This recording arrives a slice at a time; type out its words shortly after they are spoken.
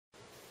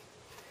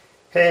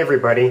Hey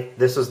everybody,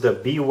 this is the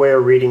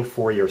Beware reading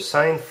for your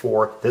sign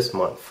for this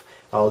month.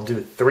 I'll do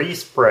 3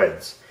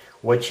 spreads.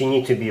 What you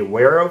need to be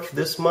aware of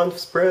this month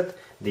spread,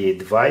 the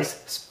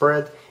advice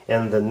spread,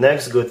 and the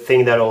next good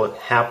thing that'll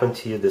happen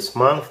to you this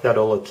month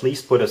that'll at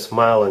least put a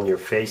smile on your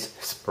face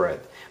spread.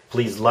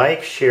 Please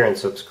like, share, and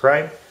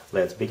subscribe.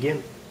 Let's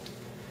begin.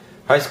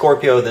 Hi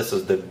Scorpio, this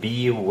is the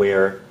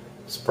Beware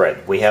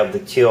spread. We have the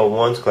Two of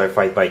Wands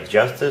clarified by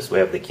Justice, we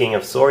have the King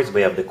of Swords, we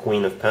have the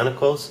Queen of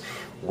Pentacles,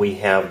 we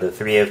have the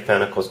Three of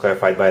Pentacles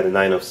clarified by the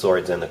Nine of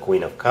Swords and the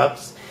Queen of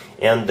Cups,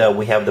 and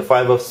we have the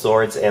Five of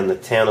Swords and the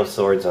Ten of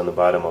Swords on the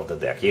bottom of the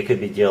deck. You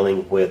could be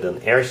dealing with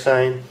an air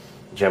sign,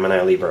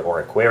 Gemini, Libra, or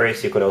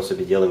Aquarius. You could also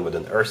be dealing with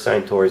an earth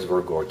sign, Taurus,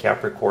 Virgo, or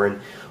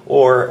Capricorn,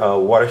 or a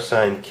water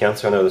sign,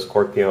 Cancer, another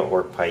Scorpio,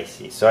 or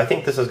Pisces. So I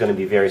think this is going to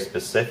be very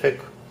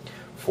specific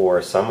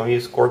for some of you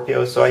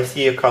Scorpios. So I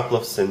see a couple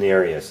of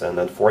scenarios, and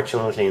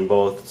unfortunately in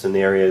both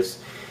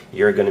scenarios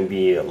you're going to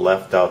be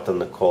left out in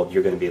the cold.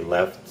 You're going to be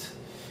left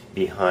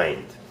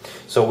behind.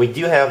 So we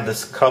do have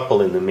this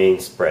couple in the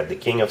main spread, the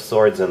King of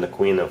Swords and the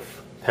Queen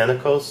of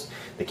Pentacles.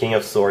 The King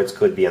of Swords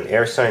could be an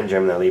air sign,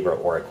 Gemini, Libra,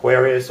 or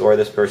Aquarius, or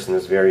this person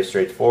is very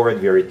straightforward,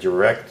 very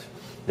direct.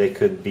 They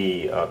could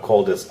be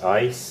cold as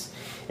ice.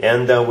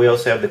 And we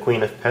also have the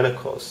Queen of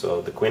Pentacles.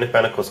 So the Queen of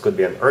Pentacles could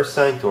be an earth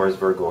sign, Taurus,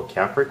 Virgo, or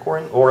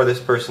Capricorn, or this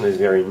person is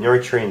very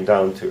nurturing,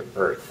 down to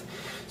earth.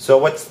 So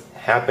what's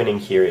happening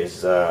here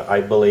is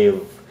I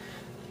believe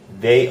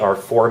they are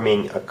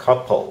forming a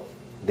couple.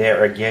 They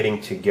are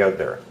getting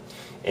together,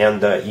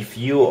 and if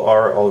you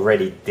are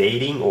already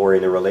dating or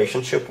in a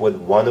relationship with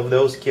one of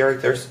those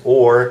characters,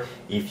 or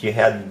if you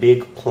had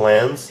big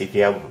plans, if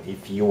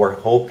you were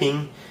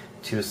hoping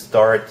to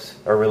start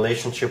a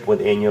relationship with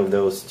any of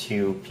those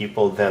two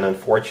people, then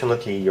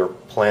unfortunately your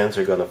plans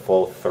are going to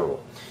fall through,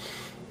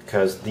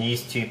 because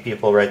these two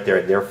people right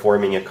there, they're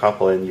forming a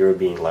couple and you're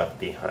being left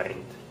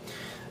behind.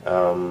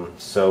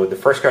 So the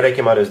first card that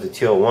came out is the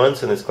Two of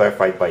Wands, and it's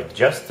clarified by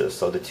Justice.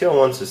 So the Two of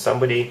Wands is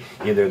somebody,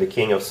 either the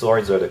King of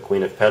Swords or the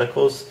Queen of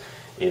Pentacles,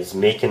 is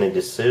making a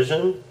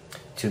decision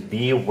to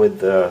be with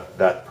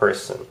that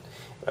person.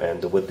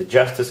 And with the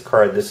Justice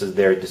card, this is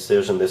their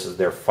decision, this is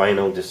their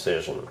final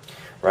decision,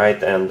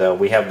 right? And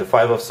we have the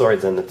Five of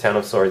Swords and the Ten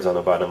of Swords on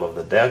the bottom of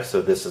the deck,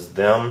 so this is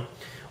them.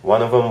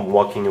 One of them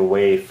walking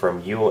away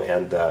from you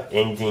and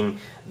ending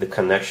the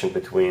connection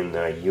between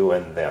you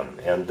and them.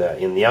 And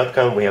in the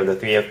outcome, we have the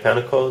Three of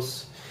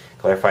Pentacles,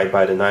 clarified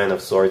by the Nine of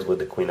Swords with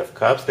the Queen of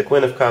Cups. The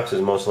Queen of Cups is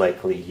most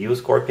likely you,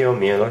 Scorpio,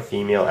 male or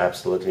female,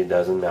 absolutely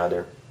doesn't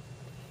matter.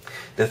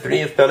 The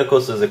Three of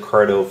Pentacles is a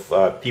card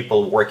of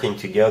people working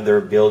together,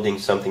 building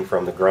something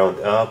from the ground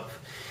up.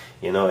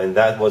 You know, and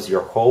that was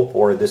your hope,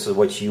 or this is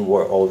what you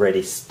were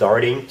already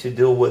starting to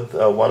do with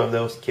one of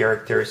those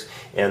characters,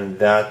 and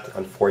that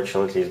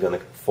unfortunately is going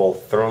to fall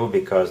through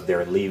because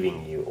they're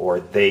leaving you, or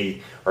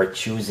they are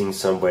choosing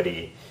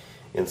somebody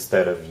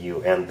instead of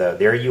you. And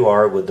there you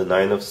are with the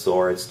Nine of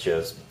Swords,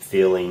 just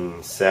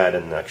feeling sad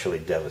and actually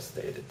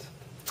devastated.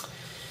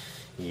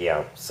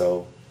 Yeah,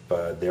 so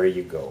there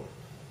you go.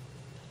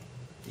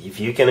 If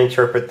you can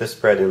interpret this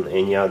spread in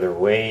any other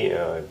way,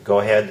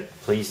 go ahead,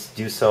 please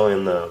do so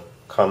in the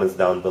comments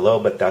down below,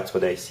 but that's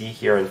what I see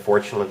here.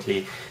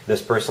 Unfortunately, this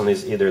person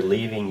is either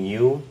leaving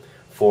you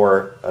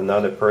for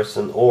another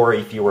person, or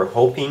if you were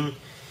hoping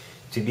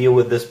to be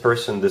with this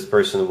person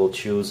will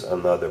choose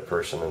another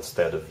person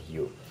instead of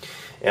you.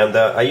 And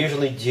I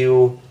usually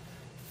do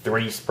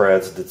 3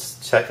 spreads. The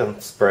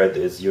second spread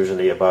is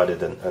usually about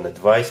an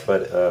advice,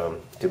 but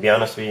to be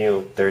honest with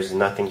you, there's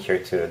nothing here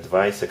to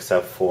advise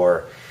except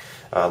for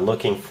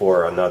looking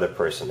for another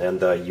person,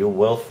 and you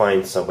will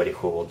find somebody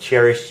who will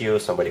cherish you,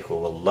 somebody who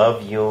will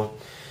love you,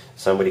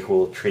 somebody who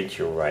will treat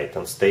you right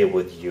and stay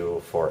with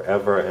you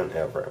forever and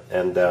ever.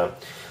 And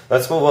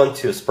let's move on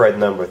to spread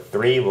number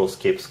 3. We'll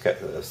skip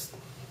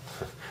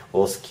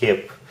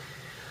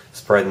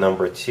spread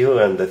number 2,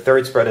 and the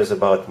third spread is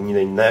about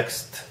the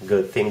next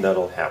good thing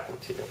that'll happen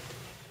to you.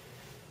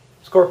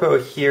 Scorpio,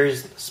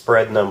 here's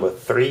spread number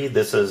 3.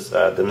 This is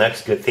the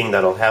next good thing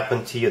that'll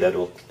happen to you, that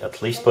will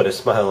at least put a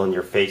smile on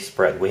your face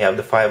spread. We have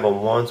the Five of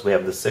Wands, we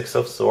have the Six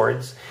of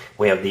Swords,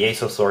 we have the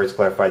Ace of Swords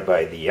clarified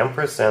by the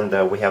Empress,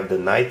 and we have the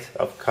Knight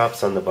of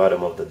Cups on the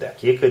bottom of the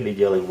deck. You could be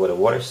dealing with a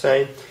water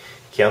sign,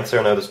 Cancer,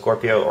 another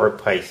Scorpio, or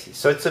Pisces.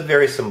 So it's a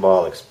very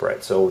symbolic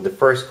spread. So the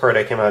first card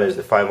that came out is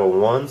the Five of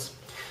Wands.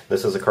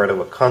 This is a card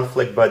of a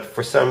conflict, but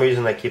for some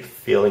reason I keep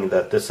feeling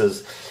that this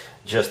is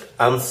just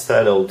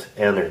unsettled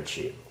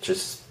energy,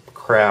 just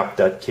crap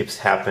that keeps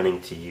happening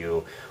to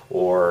you,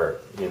 or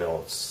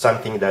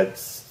something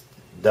that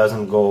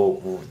doesn't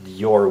go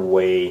your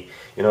way,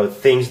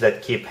 things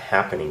that keep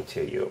happening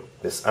to you,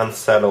 this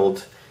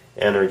unsettled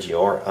energy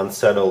or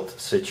unsettled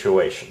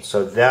situation.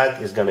 So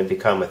that is going to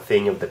become a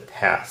thing of the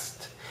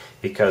past,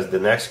 because the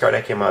next card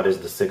that came out is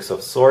the Six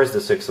of Swords. The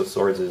Six of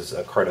Swords is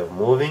a card of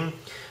moving.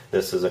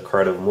 This is a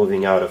card of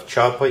moving out of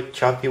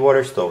choppy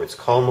waters towards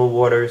calmer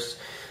waters.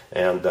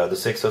 And the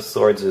Six of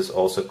Swords is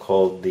also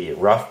called the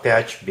rough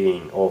patch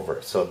being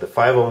over. So the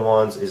Five of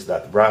Wands is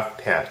that rough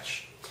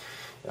patch.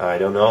 I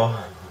don't know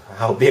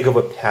how big of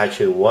a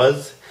patch it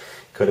was.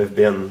 Could have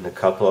been a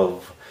couple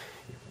of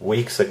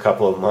weeks, a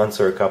couple of months,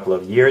 or a couple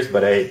of years,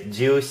 but I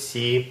do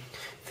see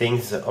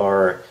things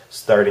are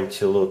starting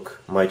to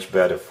look much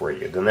better for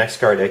you. The next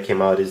card that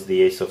came out is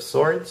the Ace of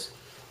Swords,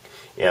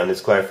 and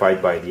it's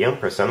clarified by the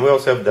Empress. And we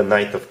also have the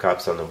Knight of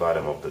Cups on the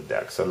bottom of the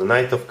deck. So the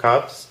Knight of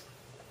Cups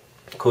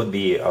could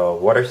be a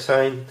water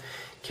sign,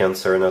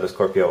 Cancer, another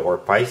Scorpio, or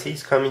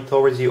Pisces coming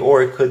towards you,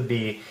 or it could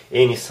be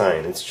any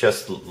sign. It's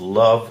just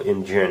love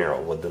in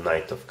general with the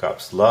Knight of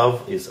Cups.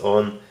 Love is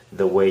on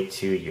the way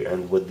to you.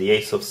 And with the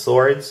Ace of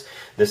Swords,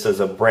 this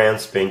is a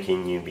brand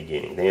spanking new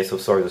beginning. The Ace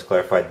of Swords is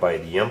clarified by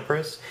the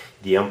Empress.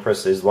 The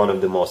Empress is one of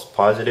the most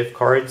positive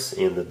cards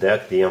in the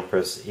deck. The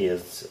Empress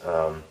is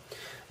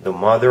the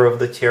mother of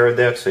the tarot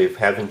deck, so if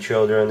having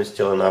children is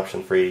still an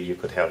option for you, you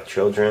could have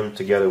children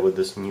together with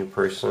this new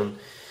person.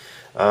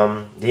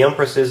 The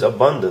Empress is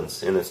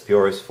abundance in its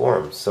purest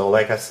form. So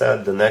like I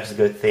said, the next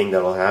good thing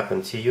that will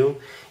happen to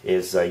you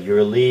is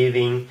you're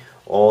leaving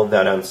all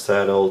that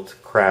unsettled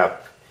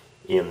crap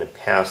in the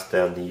past,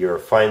 and you're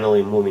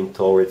finally moving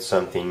towards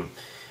something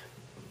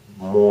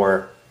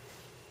more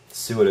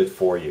suited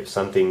for you,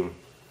 something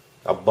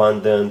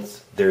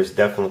abundant. There's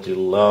definitely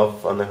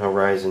love on the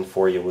horizon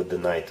for you with the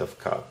Knight of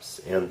Cups.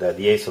 And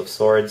the Ace of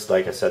Swords,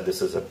 like I said,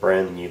 this is a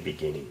brand new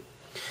beginning.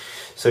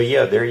 So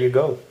yeah, there you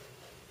go.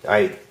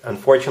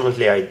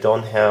 Unfortunately, I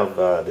don't have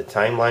the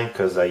timeline,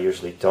 because I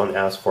usually don't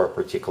ask for a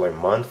particular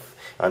month.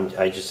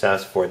 I just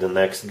ask for the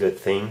next good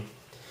thing.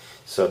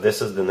 So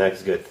this is the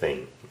next good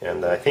thing,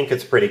 and I think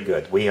it's pretty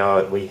good. We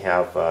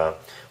have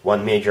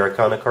one major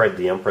arcana card,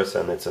 the Empress,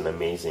 and it's an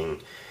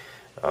amazing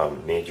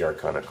major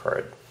arcana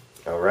card.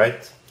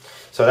 Alright,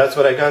 so that's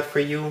what I got for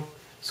you,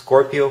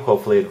 Scorpio.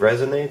 Hopefully it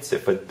resonates.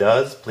 If it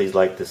does, please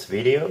like this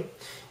video,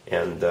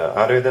 and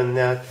other than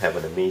that, have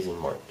an amazing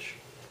March.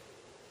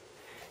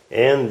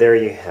 And there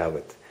you have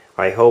it.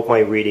 I hope my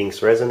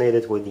readings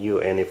resonated with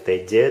you, and if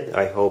they did,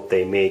 I hope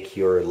they make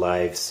your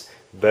lives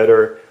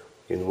better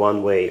in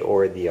one way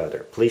or the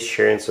other. Please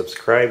share and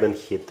subscribe and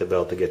hit the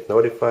bell to get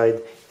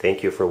notified.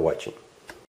 Thank you for watching.